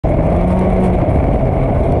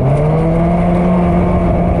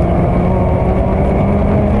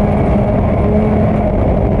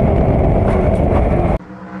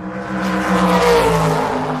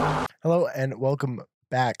welcome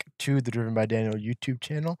back to the Driven by Daniel YouTube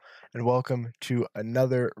channel, and welcome to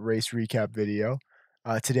another race recap video.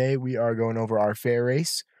 Today we are going over our fair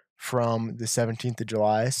race from the 17th of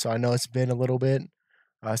July. So I know it's been a little bit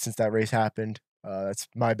since that race happened. That's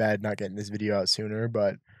my bad not getting this video out sooner,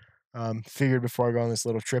 but figured before I go on this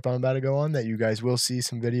little trip I'm about to go on that you guys will see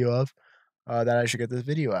some video of that I should get this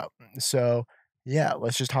video out. So yeah,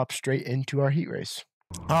 let's just hop straight into our heat race.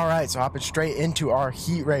 All right, so hopping straight into our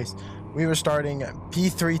heat race. We were starting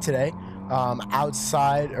P3 today,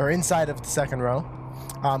 outside or inside of the second row.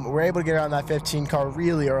 We're able to get around that 15 car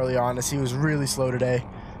really early on, as he was really slow today.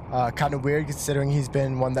 Kind of weird considering he's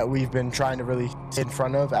been one that we've been trying to really stay in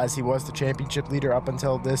front of, as he was the championship leader up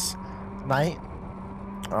until this night.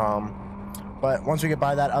 But once we get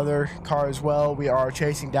by that other car as well, we are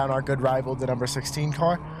chasing down our good rival, the number 16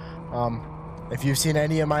 car. If you've seen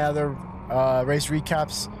any of my other race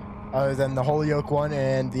recaps, other than the Holyoke one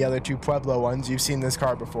and the other two Pueblo ones, you've seen this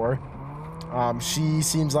car before. She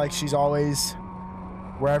seems like she's always,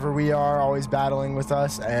 wherever we are, always battling with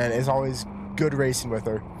us, and is always good racing with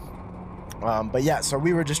her. But yeah, so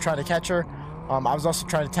we were just trying to catch her. I was also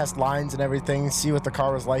trying to test lines and everything, see what the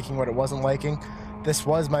car was liking, what it wasn't liking. This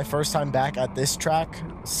was my first time back at this track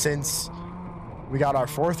since we got our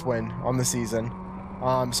 4th win on the season.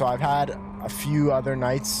 So I've had a few other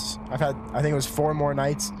nights. I think it was 4 more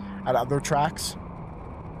nights at other tracks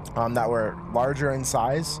that were larger in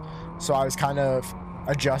size. So I was kind of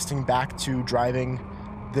adjusting back to driving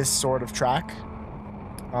this sort of track.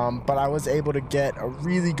 But I was able to get a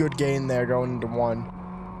really good gain there going into 1.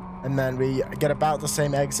 And then we get about the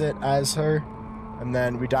same exit as her. And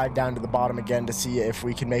then we dive down to the bottom again to see if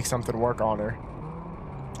we can make something work on her.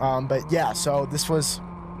 But yeah, so this was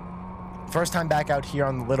first time back out here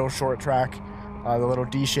on the little short track, the little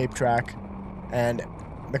D-shaped track. And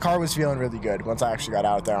the car was feeling really good once I actually got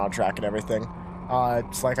out there on track and everything.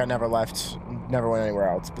 It's like I never left, never went anywhere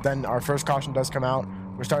else. But then our first caution does come out.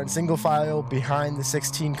 We're starting single file behind the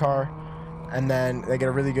 16 car, and then they get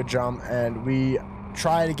a really good jump, and we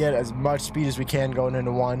try to get as much speed as we can going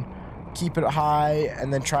into 1, keep it high,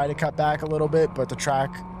 and then try to cut back a little bit, but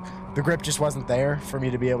the grip just wasn't there for me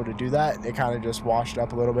to be able to do that. It kind of just washed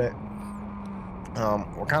up a little bit.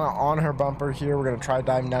 We're kind of on her bumper here. We're going to try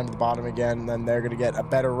diving down to the bottom again, and then they're going to get a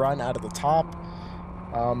better run out of the top.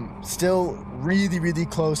 Still really, really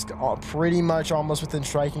close, pretty much almost within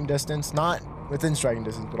striking distance. Not within striking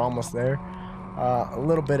distance, but almost there. A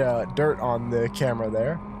little bit of dirt on the camera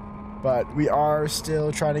there. But we are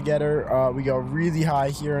still trying to get her. We go really high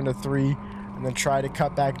here into 3, and then try to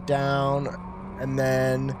cut back down. And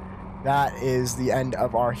then that is the end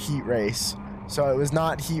of our heat race. So it was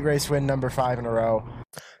not heat race win number 5 in a row.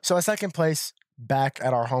 So a second place back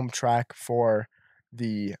at our home track for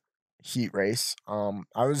the heat race. I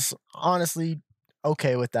was honestly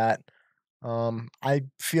okay with that. I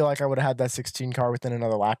feel like I would have had that 16 car within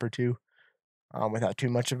another lap or 2 without too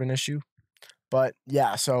much of an issue. But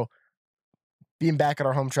yeah, so being back at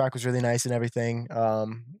our home track was really nice and everything.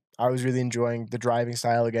 I was really enjoying the driving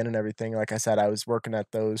style again and everything. Like I said, I was working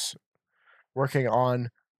on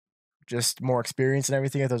just more experience and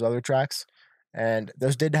everything at those other tracks. And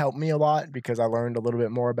those did help me a lot because I learned a little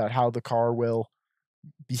bit more about how the car will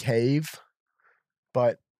behave.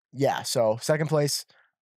 But yeah, so second place.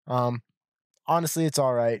 Honestly, it's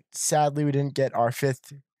all right. Sadly, we didn't get our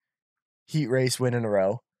 5th heat race win in a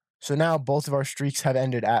row. So now both of our streaks have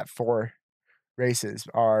ended at 4 races.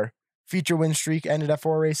 Our feature win streak ended at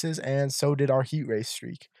 4 races, and so did our heat race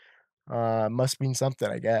streak. Must mean something,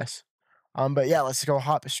 I guess. But yeah, let's go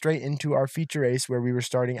hop straight into our feature race where we were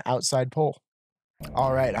starting outside pole.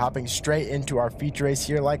 All right, hopping straight into our feature race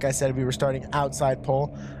here. Like I said, we were starting outside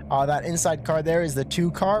pole. That inside car there is the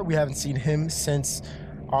 2 car. We haven't seen him since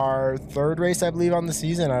our 3rd race, I believe, on the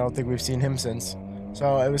season. I don't think we've seen him since.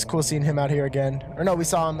 So it was cool seeing him out here again. Or no, we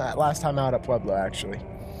saw him last time out at Pueblo, actually.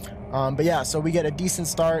 But yeah, so we get a decent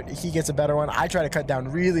start. He gets a better one. I try to cut down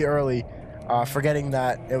really early, forgetting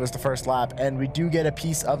that it was the first lap. And we do get a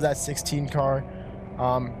piece of that 16 car.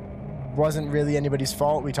 Wasn't really anybody's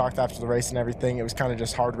fault. We talked after the race and everything. It was kind of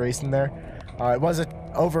just hard racing there. It was an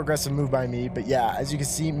over-aggressive move by me. But yeah, as you can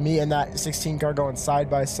see, me and that 16 car going side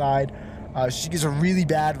by side. She gets a really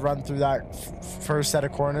bad run through that first set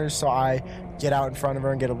of corners. So I get out in front of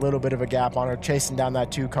her and get a little bit of a gap on her, chasing down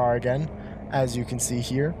that 2 car again, as you can see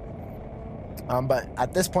here. But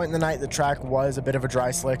at this point in the night, the track was a bit of a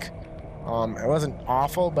dry slick. It wasn't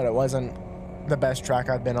awful, but it wasn't the best track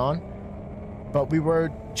I've been on. But we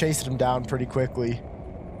were chasing him down pretty quickly.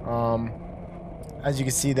 As you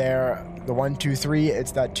can see there, the 1, 2, 3,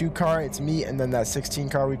 it's that 2 car, it's me, and then that 16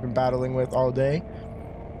 car we've been battling with all day.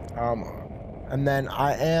 And then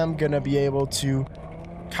I am going to be able to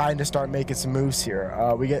kind of start making some moves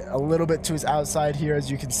here. We get a little bit to his outside here, as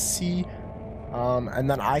you can see. And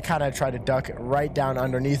then I kind of try to duck right down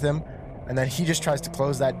underneath him. And then he just tries to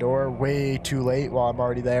close that door way too late while I'm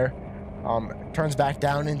already there. Turns back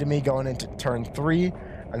down into me going into turn 3.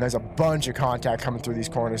 And there's a bunch of contact coming through these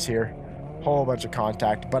corners here. Whole bunch of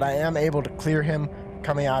contact. But I am able to clear him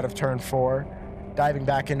coming out of turn 4. Diving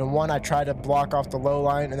back into 1, I try to block off the low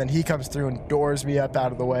line. And then he comes through and doors me up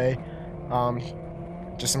out of the way.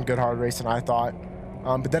 Just some good hard racing, I thought.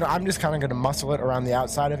 But then I'm just kind of going to muscle it around the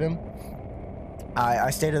outside of him.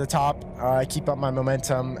 I stay to the top. I keep up my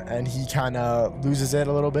momentum, and he kind of loses it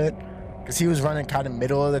a little bit because he was running kind of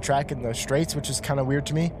middle of the track in the straights, which is kind of weird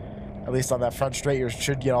to me. At least on that front straight, you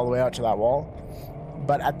should get all the way out to that wall.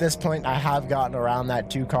 But at this point, I have gotten around that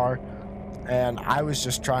 2 car, and I was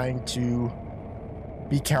just trying to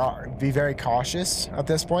be very cautious at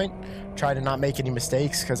this point, try to not make any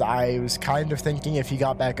mistakes, because I was kind of thinking if he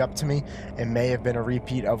got back up to me, it may have been a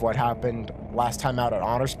repeat of what happened last time out at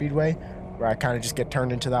Honor Speedway, where I kind of just get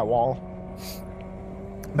turned into that wall.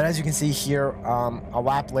 But as you can see here, a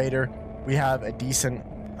lap later, we have a decent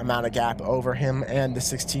amount of gap over him and the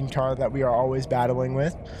 16 car that we are always battling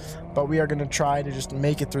with. But we are going to try to just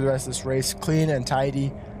make it through the rest of this race clean and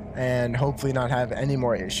tidy and hopefully not have any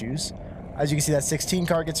more issues. As you can see, that 16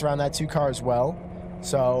 car gets around that 2 car as well.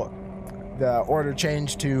 So the order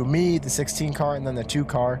changed to me, the 16 car, and then the 2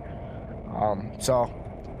 car. So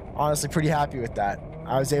honestly, pretty happy with that.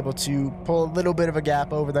 I was able to pull a little bit of a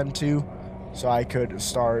gap over them too, so I could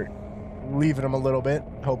start leaving them a little bit,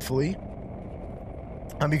 hopefully.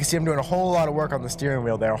 You can see I'm doing a whole lot of work on the steering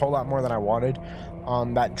wheel there, a whole lot more than I wanted.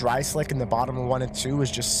 That dry slick in the bottom of 1 and 2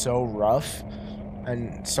 was just so rough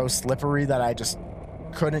and so slippery that I just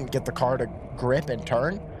couldn't get the car to grip and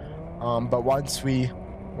turn. But once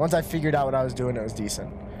I figured out what I was doing, it was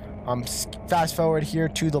decent. Fast forward here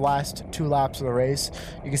to the last 2 laps of the race.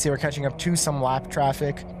 You can see we're catching up to some lap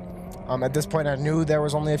traffic. At this point, I knew there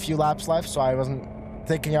was only a few laps left, so I wasn't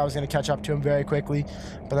thinking I was going to catch up to him very quickly.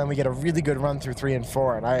 But then we get a really good run through 3 and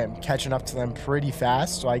 4, and I am catching up to them pretty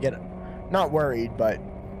fast. So I get not worried, but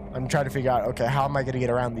I'm trying to figure out, okay, how am I going to get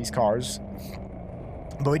around these cars?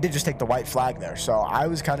 But we did just take the white flag there, so I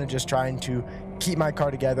was kind of just trying to keep my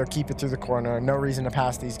car together, keep it through the corner. No reason to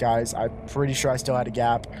pass these guys. I'm pretty sure I still had a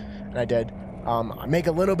gap, and I did. I make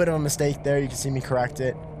a little bit of a mistake there. You can see me correct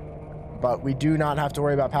it. But we do not have to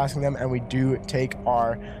worry about passing them, and we do take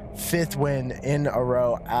our 5th win in a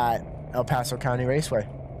row at El Paso County Raceway.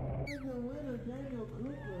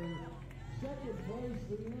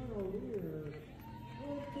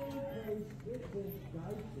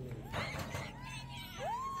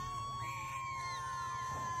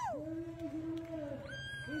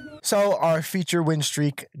 So our feature win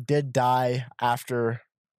streak did die after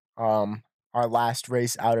our last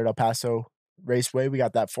race out at El Paso Raceway. We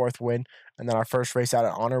got that 4th win, and then our first race out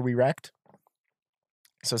at Honor, we wrecked.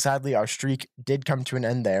 So sadly, our streak did come to an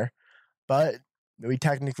end there, but we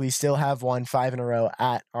technically still have won 5 in a row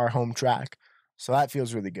at our home track. So that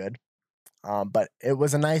feels really good. But it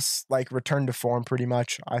was a nice return to form pretty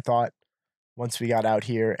much, I thought, once we got out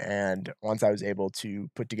here and once I was able to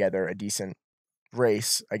put together a decent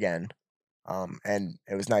race again. And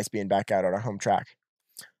it was nice being back out on our home track.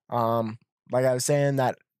 Like I was saying,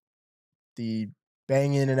 that the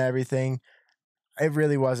banging and everything, it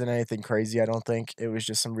really wasn't anything crazy, I don't think. It was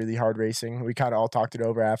just some really hard racing. We kind of all talked it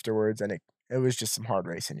over afterwards, and it was just some hard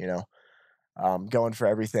racing, going for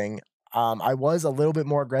everything. I was a little bit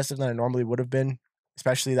more aggressive than I normally would have been,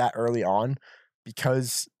 especially that early on,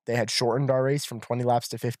 because they had shortened our race from 20 laps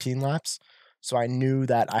to 15 laps. So I knew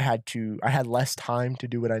that I had less time to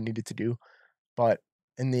do what I needed to do. But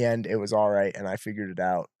in the end, it was all right, and I figured it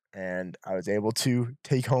out. And I was able to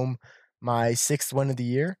take home my 6th win of the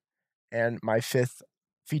year and my 5th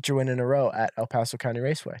feature win in a row at El Paso County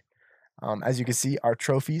Raceway. As you can see, our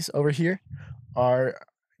trophies over here are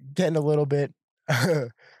getting a little bit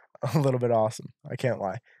awesome. I can't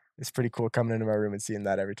lie. It's pretty cool coming into my room and seeing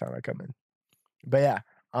that every time I come in. But yeah,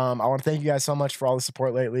 I want to thank you guys so much for all the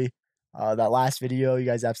support lately. That last video, you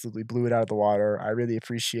guys absolutely blew it out of the water. I really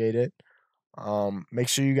appreciate it. Make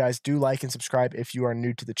sure you guys do like and subscribe if you are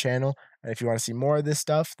new to the channel. And if you want to see more of this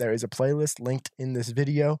stuff, there is a playlist linked in this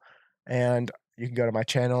video. And you can go to my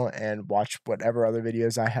channel and watch whatever other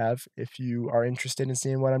videos I have if you are interested in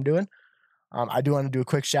seeing what I'm doing. I do want to do a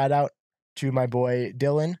quick shout out to my boy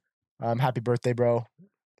Dylan. Happy birthday, bro.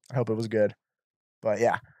 I hope it was good. But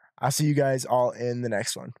yeah, I'll see you guys all in the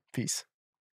next one. Peace.